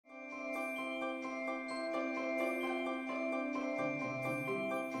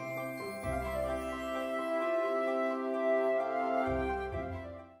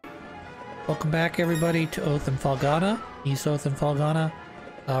Welcome back, everybody, to Oath and Felghana. East Oath and Felghana.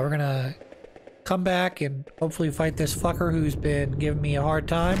 We're gonna come back and hopefully fight this fucker who's been giving me a hard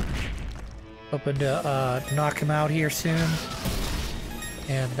time. Hoping to knock him out here soon.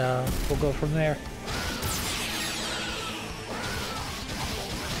 And we'll go from there.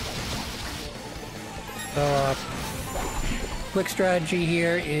 So, quick strategy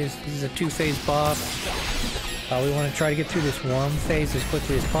here is this is a two-phase boss. We want to try to get through this worm phase as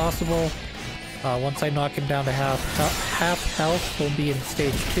quickly as possible. Once I knock him down to half health, we'll be in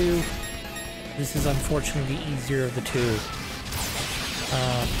stage 2. This is unfortunately the easier of the two.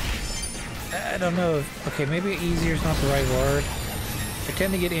 I don't know if... Okay, maybe easier is not the right word. I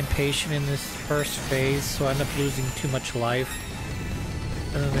tend to get impatient in this first phase, so I end up losing too much life.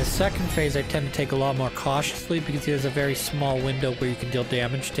 And in the second phase, I tend to take a lot more cautiously because there's a very small window where you can deal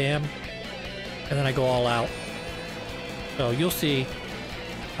damage to him. And then I go all out. So you'll see.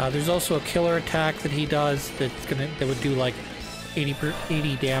 There's also a killer attack that he does that would do like 80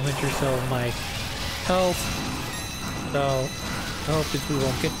 damage or so of my health. So I hope that we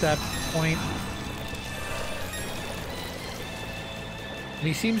won't get that point. And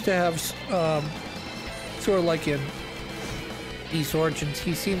he seems to have sort of like in East Origins,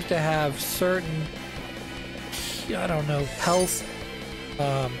 he seems to have certain, I don't know, health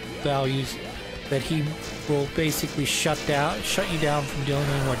values that he will basically shut you down from dealing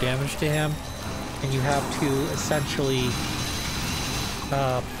any more damage to him, and you have to essentially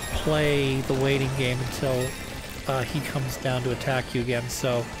play the waiting game until he comes down to attack you again.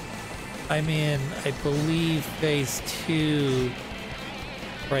 So I'm in, I believe, phase 2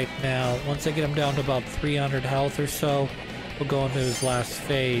 right now. Once I get him down to about 300 health or so, we'll go into his last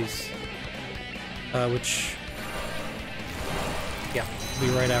phase, which, yeah, will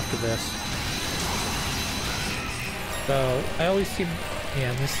be right after this. So, I always seem... Yeah,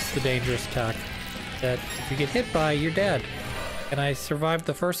 and this is the dangerous attack. That if you get hit by, you're dead. And I survived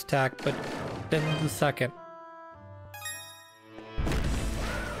the first attack, but then the second.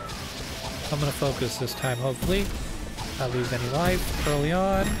 I'm gonna focus this time, hopefully. Not lose any life early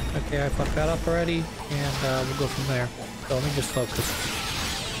on. Okay, I fucked that up already. And we'll go from there. So let me just focus.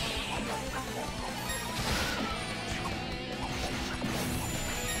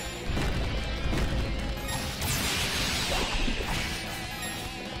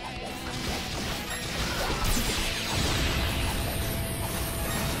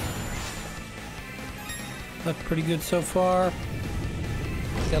 That's pretty good so far.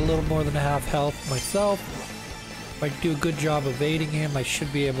 Got a little more than a half health myself. If I do a good job evading him, I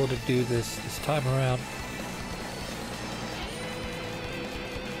should be able to do this time around.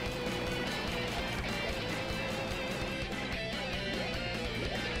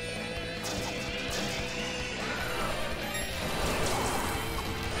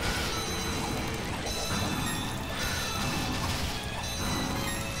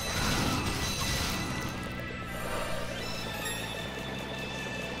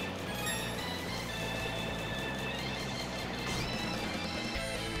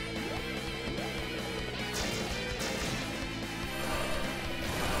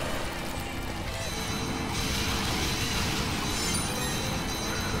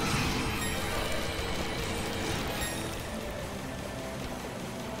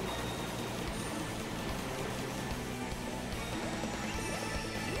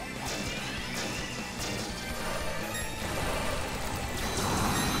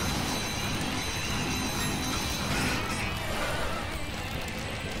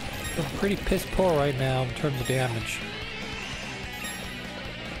 I'm pretty piss poor right now in terms of damage.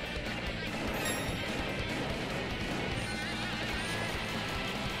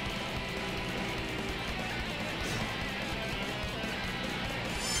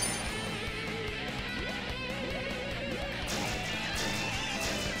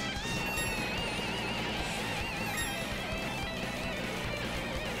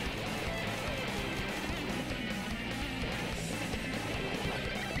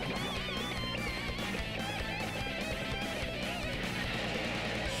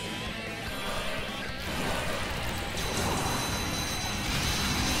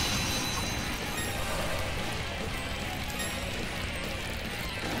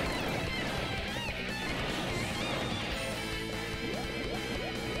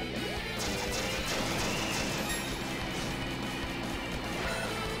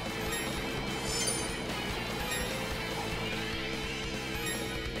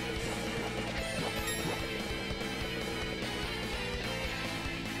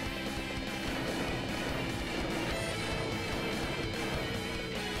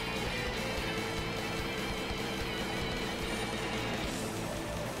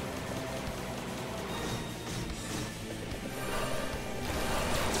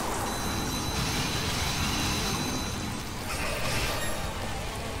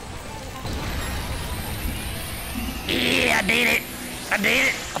 did it! I did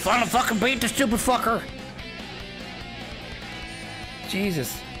it! I finally fucking beat the stupid fucker!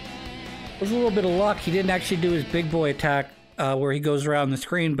 Jesus. It was a little bit of luck. He didn't actually do his big boy attack where he goes around the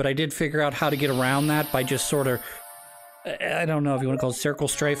screen, but I did figure out how to get around that by just sort of... I don't know if you want to call it circle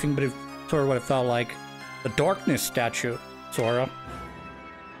strafing, but it's sort of what it felt like. The darkness statue, Sora.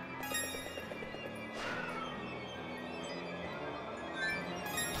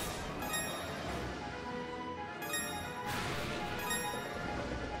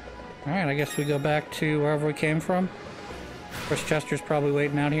 Alright, I guess we go back to wherever we came from. Of course, Chester's probably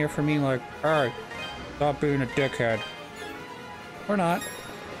waiting out here for me like, alright, stop being a dickhead. Or not.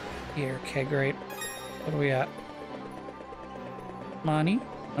 Here, okay, great. What are we at? Money.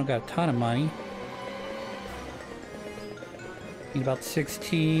 I've got a ton of money. Need about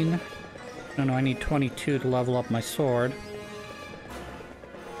 16. No, I need 22 to level up my sword.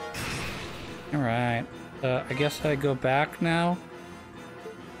 Alright. I guess I go back now.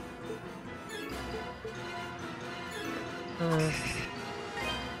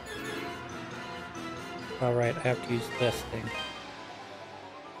 Alright, I have to use this thing.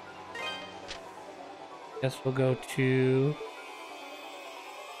 Guess we'll go to...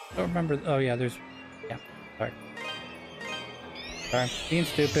 I don't remember... Oh yeah, there's... Yeah, sorry. Sorry, being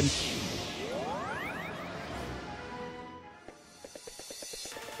stupid.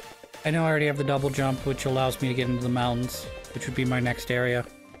 I know I already have the double jump, which allows me to get into the mountains, which would be my next area.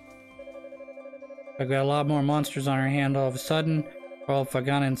 I've got a lot more monsters on our hand all of a sudden. All of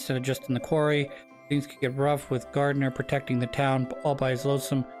Felghana instead of just in the quarry. Things could get rough with Gardener protecting the town all by his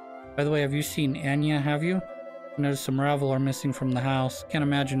lonesome. By the way, have you seen Anya, have you? I noticed some gravel are missing from the house. Can't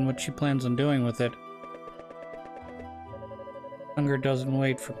imagine what she plans on doing with it. Hunger doesn't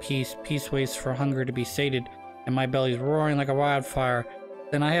wait for peace. Peace waits for hunger to be sated. And my belly's roaring like a wildfire.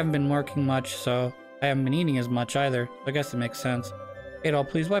 Then I haven't been working much, so I haven't been eating as much either. So I guess it makes sense. Adol,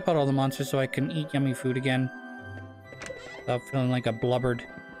 please wipe out all the monsters so I can eat yummy food again. Without feeling like I blubbered.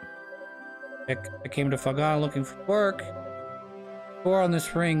 I came to Felghana looking for work. Wore on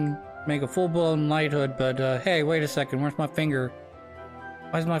this ring to make a full-blown knighthood, but hey, wait a second, where's my finger?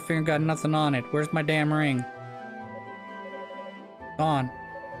 Why's my finger got nothing on it? Where's my damn ring? Gone.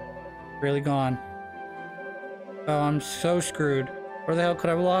 Really gone. Oh, I'm so screwed. Where the hell could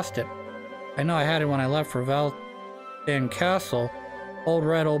I have lost it? I know I had it when I left for Valdan Castle. Old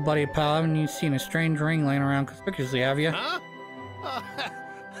Red, old buddy pal, haven't you seen a strange ring laying around conspicuously, have you? Huh? Oh,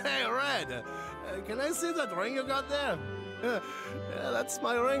 hey, Red, can I see that ring you got there? Yeah, that's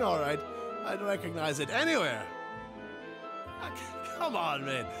my ring, all right. I'd recognize it anywhere. Come on,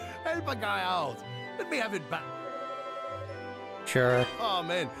 man. Help a guy out. Let me have it back. Sure. Oh,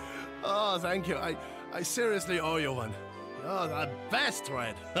 man. Oh, thank you. I seriously owe you one. You're the best,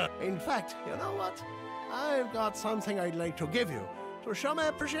 Red. In fact, you know what? I've got something I'd like to give you to show my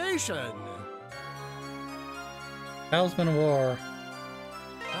appreciation. Talisman of War.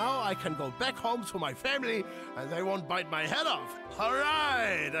 Now I can go back home to my family and they won't bite my head off. All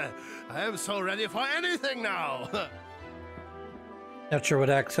right. I am so ready for anything now. Not sure what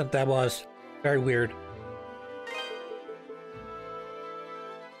accent that was. Very weird.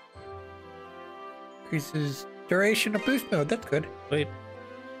 Increases duration of boost mode. That's good. Wait.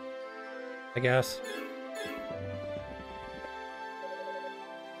 I guess.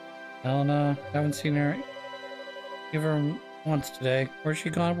 I don't know. Haven't seen her even once today. Where's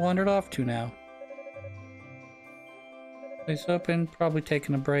she gone? Wandered off to now? Place open. Probably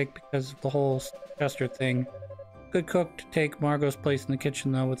taking a break because of the whole Chester thing. Good cook to take Margot's place in the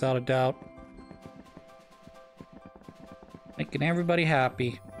kitchen, though, without a doubt. Making everybody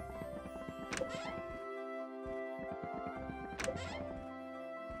happy.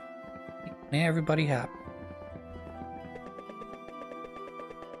 Making everybody happy.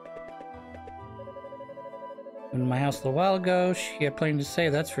 In my house a little while ago, she had plenty to say,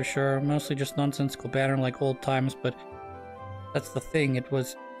 that's for sure. Mostly just nonsensical banter like old times, but that's the thing. It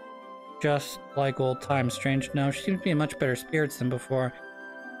was just like old times. Strange to know, she seemed to be in much better spirits than before.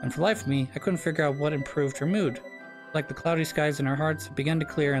 And for the life of me, I couldn't figure out what improved her mood. Like the cloudy skies in her hearts had begun to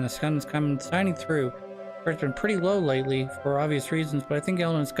clear and the sun's coming shining through. It's been pretty low lately for obvious reasons, but I think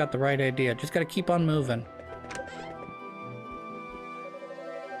Ellen's got the right idea. Just gotta keep on moving.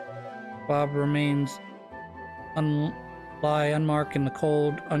 Bob remains lie unmarked in the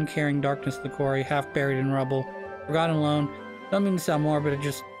cold, uncaring darkness of the quarry, half buried in rubble, forgotten alone. Don't mean to sound morbid, I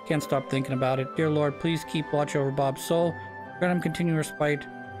just can't stop thinking about it. Dear Lord, please keep watch over Bob's soul. Grant him continued respite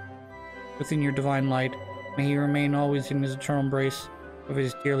within your divine light. May he remain always in his eternal embrace of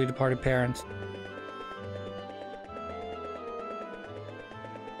his dearly departed parents.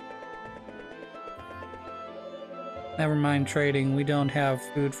 Never mind trading. We don't have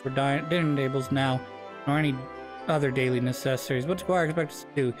food for dinner tables now, nor any other daily necessaries. What do I expect us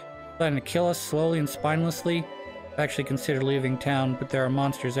to do? Planning to kill us slowly and spinelessly? I've actually considered leaving town, but there are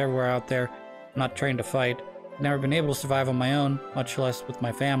monsters everywhere out there. I'm not trained to fight. I've never been able to survive on my own, much less with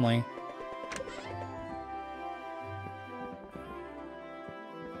my family.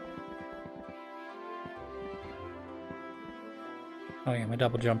 Oh yeah, my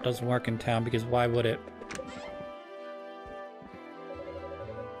double jump doesn't work in town because why would it?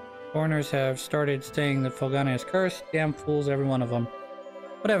 Foreigners have started saying that Felghana is cursed. Damn fools, every one of them.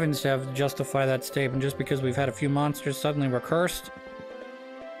 What evidence do you have to justify that statement? Just because we've had a few monsters, suddenly we're cursed?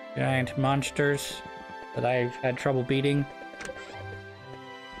 Giant monsters that I've had trouble beating.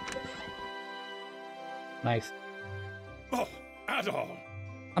 Nice. Oh, Adol!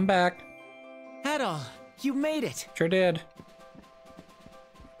 I'm back. Adol, you made it! Sure did.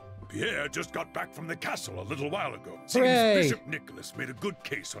 Pierre just got back from the castle a little while ago. Hooray! Seems Bishop Nicholas made a good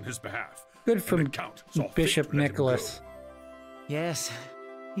case on his behalf. Good for And the Count saw Bishop fit to let him Nicholas. go. Yes,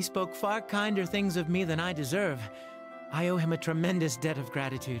 he spoke far kinder things of me than I deserve. I owe him a tremendous debt of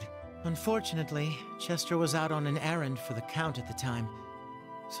gratitude. Unfortunately, Chester was out on an errand for the Count at the time,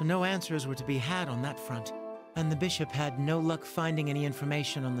 so no answers were to be had on that front. And the bishop had no luck finding any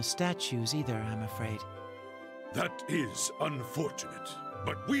information on the statues either, I'm afraid. That is unfortunate.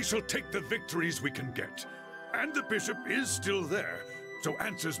 But we shall take the victories we can get. And the bishop is still there, so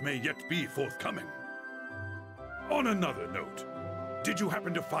answers may yet be forthcoming. On another note, did you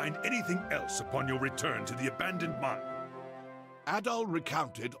happen to find anything else upon your return to the abandoned mine? Adol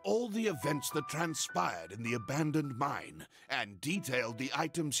recounted all the events that transpired in the abandoned mine and detailed the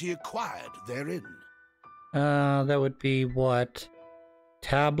items he acquired therein. That would be what?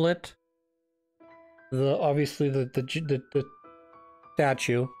 Tablet? Obviously the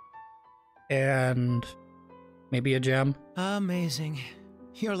statue. And maybe a gem. Amazing.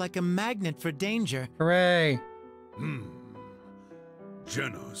 You're like a magnet for danger. Hooray!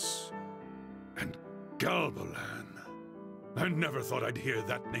 Genos and Galbalan. I never thought I'd hear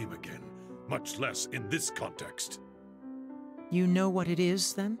that name again, much less in this context. You know what it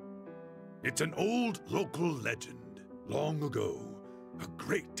is, then? It's an old local legend. Long ago, a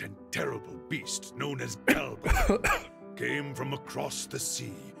great and terrible beast known as Galbalan came from across the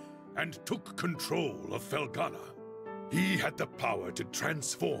sea and took control of Felghana. He had the power to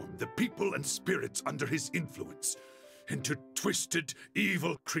transform the people and spirits under his influence into twisted,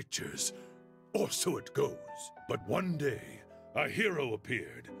 evil creatures. Or so it goes. But one day, a hero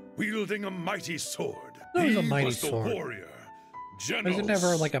appeared, wielding a mighty sword. That was a He mighty was the sword. warrior, Genos. Was it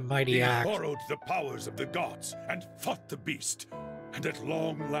never like a mighty He axe? borrowed the powers of the gods and fought the beast. And at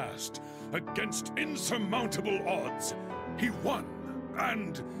long last, against insurmountable odds, he won.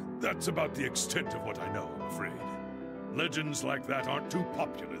 And that's about the extent of what I know, I'm afraid. Legends like that aren't too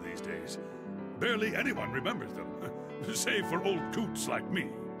popular these days. Barely anyone remembers them, save for old coots like me.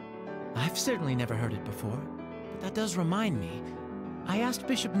 I've certainly never heard it before, but that does remind me. I asked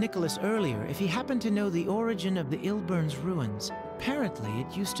Bishop Nicholas earlier if he happened to know the origin of the Ilburn's ruins. Apparently,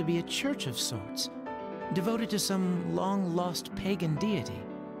 it used to be a church of sorts, devoted to some long-lost pagan deity.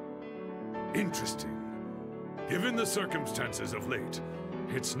 Interesting. Given the circumstances of late,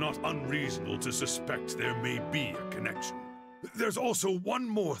 it's not unreasonable to suspect there may be a connection. There's also one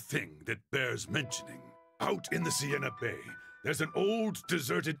more thing that bears mentioning. Out in the Sienna Bay, there's an old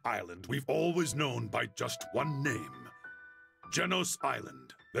deserted island we've always known by just one name. Genos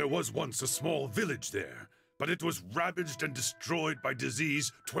Island. There was once a small village there, but it was ravaged and destroyed by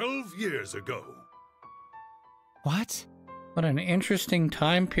disease 12 years ago. What? What an interesting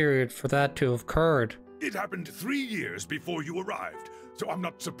time period for that to have occurred. It happened 3 years before you arrived, so I'm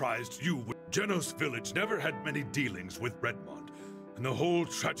not surprised you would. Genos Village never had many dealings with Redmond, and the whole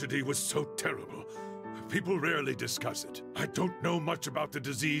tragedy was so terrible. People rarely discuss it. I don't know much about the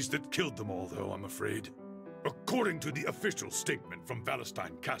disease that killed them all, though, I'm afraid. According to the official statement from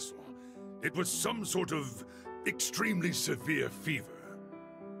Valestein Castle, it was some sort of extremely severe fever.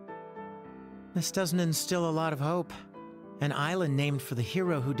 This doesn't instill a lot of hope. An island named for the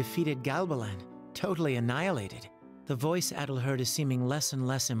hero who defeated Galbalan, totally annihilated. The voice Adol heard is seeming less and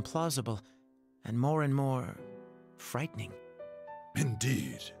less implausible, and more frightening.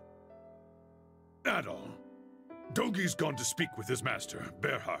 Indeed. Adol, Dogi's gone to speak with his master,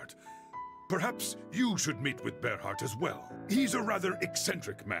 Berhart. Perhaps you should meet with Berhart as well. He's a rather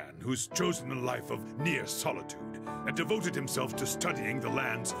eccentric man who's chosen a life of near solitude and devoted himself to studying the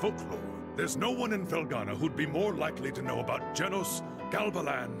land's folklore. There's no one in Felghana who'd be more likely to know about Genos,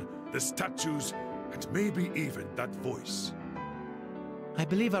 Galbalan, the statues, and maybe even that voice. I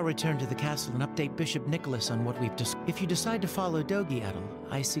believe I'll return to the castle and update Bishop Nicholas on what we've discussed. If you decide to follow Dogi Edel,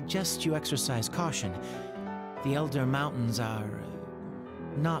 I suggest you exercise caution. The Elder Mountains are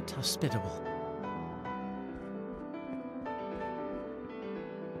not hospitable.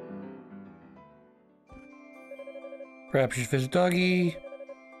 Perhaps you should visit Doggy.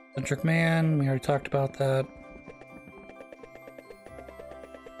 Centric Man, we already talked about that.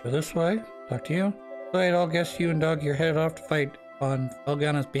 Go this way. Talk to you. Wait, I'll guess you and Doggy are headed off to fight on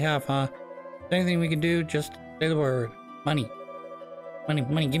Felghana's behalf, huh? Anything we can do, just say the word. Money. Money,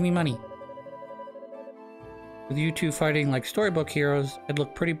 money, give me money. With you two fighting like storybook heroes, it'd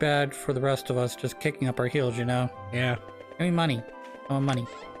look pretty bad for the rest of us just kicking up our heels, you know? Yeah. Give me money. I want money.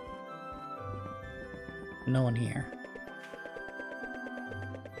 No one here.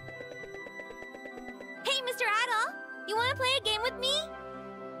 Hey, Mr. Adel! You want to play a game with me?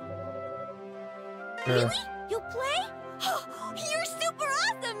 Sure. Really? You'll play? You're super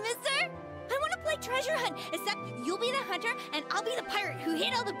awesome, mister! I want to play treasure hunt, except you'll be the hunter and I'll be the pirate who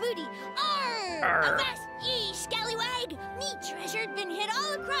hid all the booty. Arr! Arr. Avast ye, scallywag! Me treasure'd been hid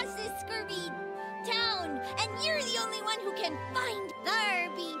all across this scurvy town, and you're the only one who can find. There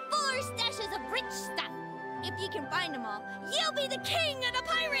be 4 stashes of rich stuff. If you can find them all, you'll be the king of the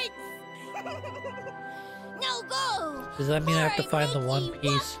pirates! Now go! Does that mean I have to find the make One ye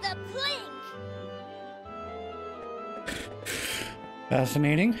Piece? walk the plank.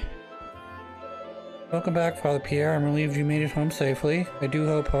 Fascinating. Welcome back, Father Pierre. I'm relieved you made it home safely. I do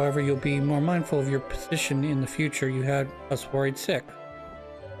hope, however, you'll be more mindful of your position in the future. You had us worried sick.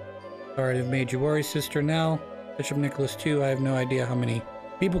 Sorry to have made you worry, Sister Nell. Bishop Nicholas, too. I have no idea how many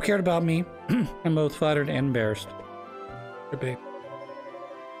people cared about me. I'm both flattered and embarrassed. Could be.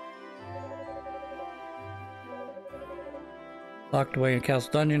 Locked away in a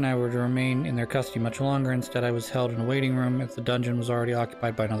castle dungeon, I were to remain in their custody much longer. Instead, I was held in a waiting room as the dungeon was already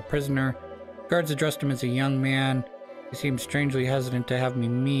occupied by another prisoner. Guards addressed him as a young man. He seemed strangely hesitant to have me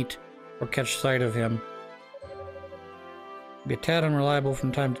meet or catch sight of him. He'd be a tad unreliable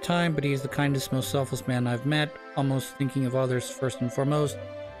from time to time, but he's the kindest, most selfless man I've met, almost thinking of others first and foremost.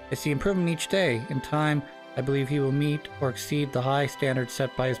 I see improvement each day. In time, I believe he will meet or exceed the high standards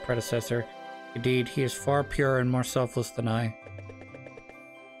set by his predecessor. Indeed, he is far purer and more selfless than I.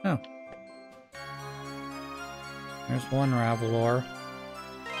 Oh. There's one Ravelor.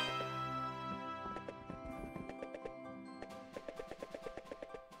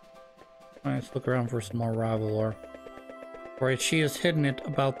 Alright, let's look around for some more Ravelor. Right, she has hidden it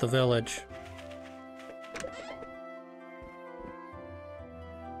about the village.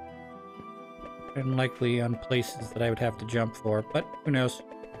 And likely on places that I would have to jump for, but who knows?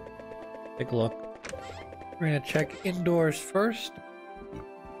 Take a look. We're gonna check indoors first,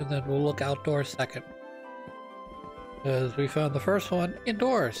 and then we'll look outdoors second. Because we found the first one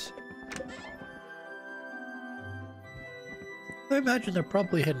indoors. I imagine they're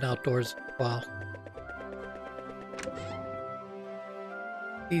probably hidden outdoors as well.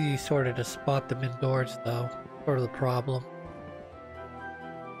 Easy sort of to spot them indoors though, sort of the problem.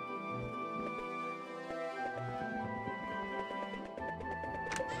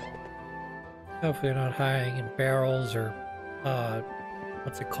 Hopefully they're not hiding in barrels or,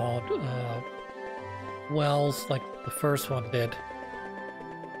 what's it called? Wells like the first one did.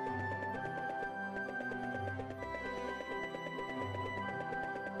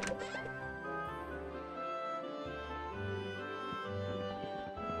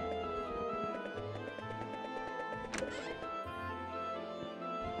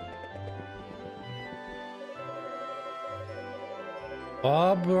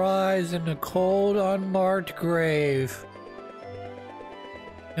 Bob lies in a cold, unmarked grave.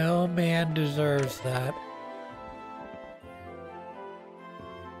 No man deserves that.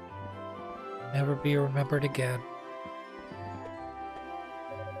 Never be remembered again.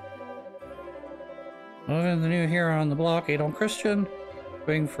 Well, the new hero on the block, Adol Christian.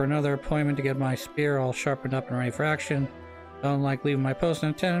 Waiting for another appointment to get my spear all sharpened up and ready for action. Don't like leaving my post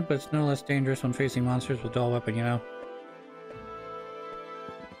unattended, but it's no less dangerous when facing monsters with dull weapon, you know?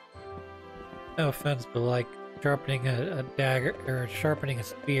 No offense, but like sharpening a dagger, or sharpening a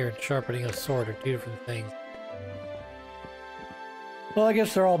spear and sharpening a sword are two different things. Well, I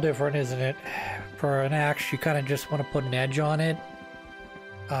guess they're all different, isn't it? For an axe, you kind of just want to put an edge on it.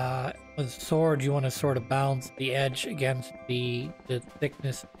 With a sword, you want to sort of balance the edge against the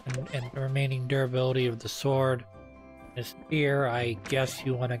thickness and the remaining durability of the sword. A spear, I guess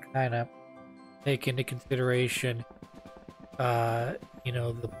you want to kind of take into consideration you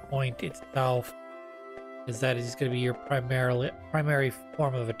know, the point itself is that it's going to be your primary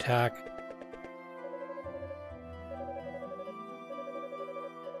form of attack.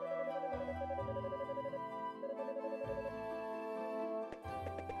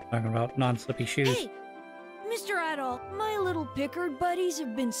 Talking about non-slippy shoes. Hey, Mr. Adol, my little Pickard buddies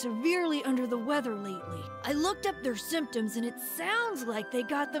have been severely under the weather lately. I looked up their symptoms and it sounds like they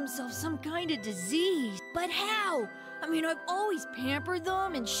got themselves some kind of disease. But how? I mean, I've always pampered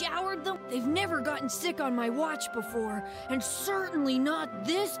them and showered them. They've never gotten sick on my watch before, and certainly not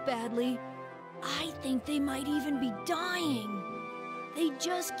this badly. I think they might even be dying. They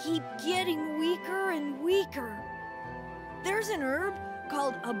just keep getting weaker and weaker. There's an herb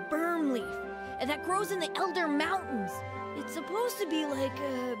called a berm leaf that grows in the Elder Mountains. It's supposed to be like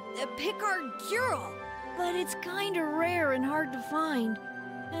a Pickard cure-all, but it's kinda rare and hard to find.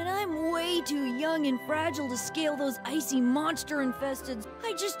 And I'm way too young and fragile to scale those icy monster-infested.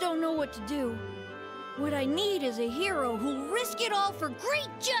 I just don't know what to do. What I need is a hero who'll risk it all for great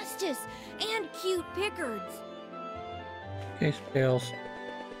justice and cute Pickards. Okay, Scales.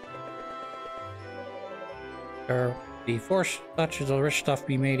 Before such as the rich stuff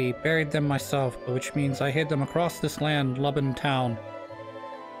be made, I buried them myself, which means I hid them across this land, Lubbin town.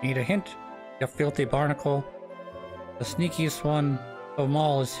 Need a hint? You filthy barnacle. The sneakiest one of them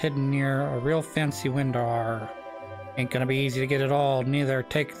all is hidden near a real fancy window. Ain't gonna be easy to get it all, neither.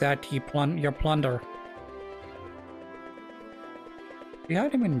 Take that to your plunder. We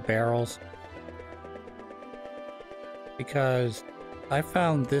hide him in barrels. Because I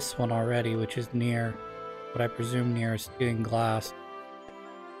found this one already, which is near what I presume near stained glass.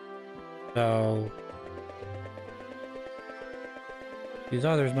 So these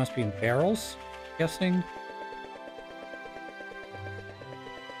others must be in barrels, guessing.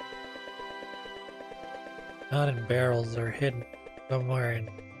 Not in barrels, they're hidden somewhere in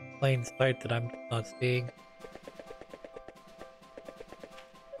plain sight that I'm not seeing.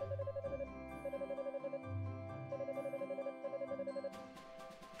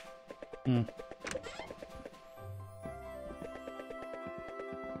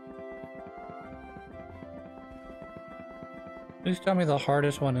 Please tell me the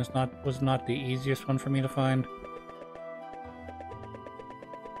hardest one was not the easiest one for me to find.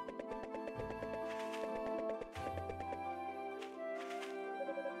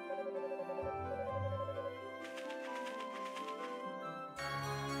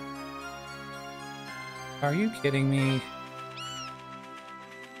 Are you kidding me?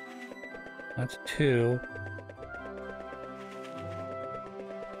 That's 2.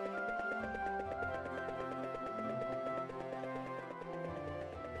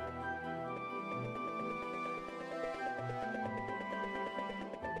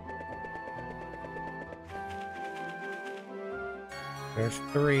 There's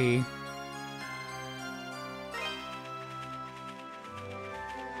 3.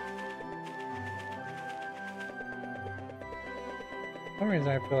 For some reason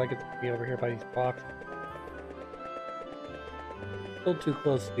I feel like it's gonna be over here by these boxes. Still too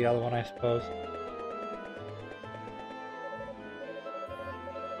close to the other one, I suppose.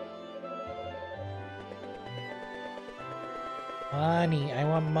 Money! I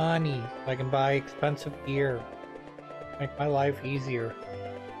want money so I can buy expensive gear. Make my life easier.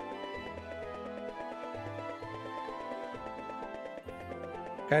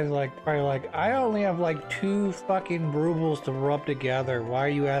 Guys probably like, I only have like 2 fucking rubles to rub together. Why are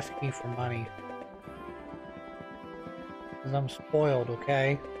you asking me for money? Because I'm spoiled,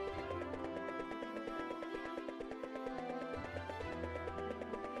 okay?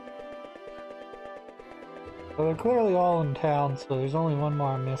 So they're clearly all in town, so there's only one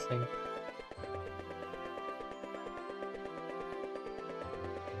more I'm missing.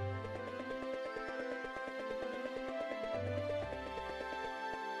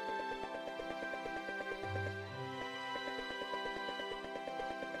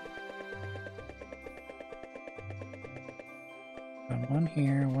 One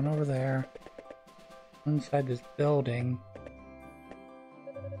here, one over there, one inside this building.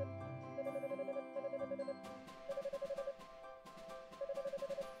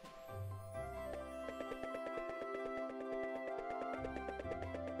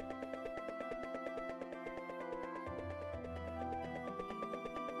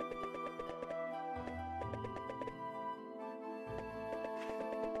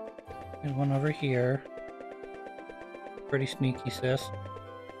 There's one over here. Pretty sneaky, sis.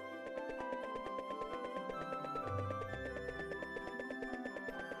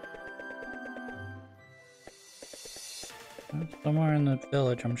 Somewhere in the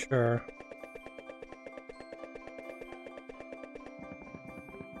village, I'm sure.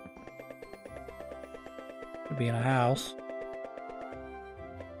 Could be in a house.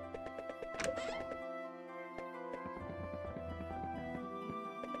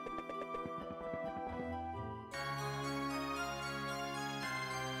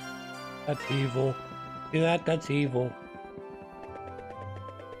 That's evil. See that? That's evil.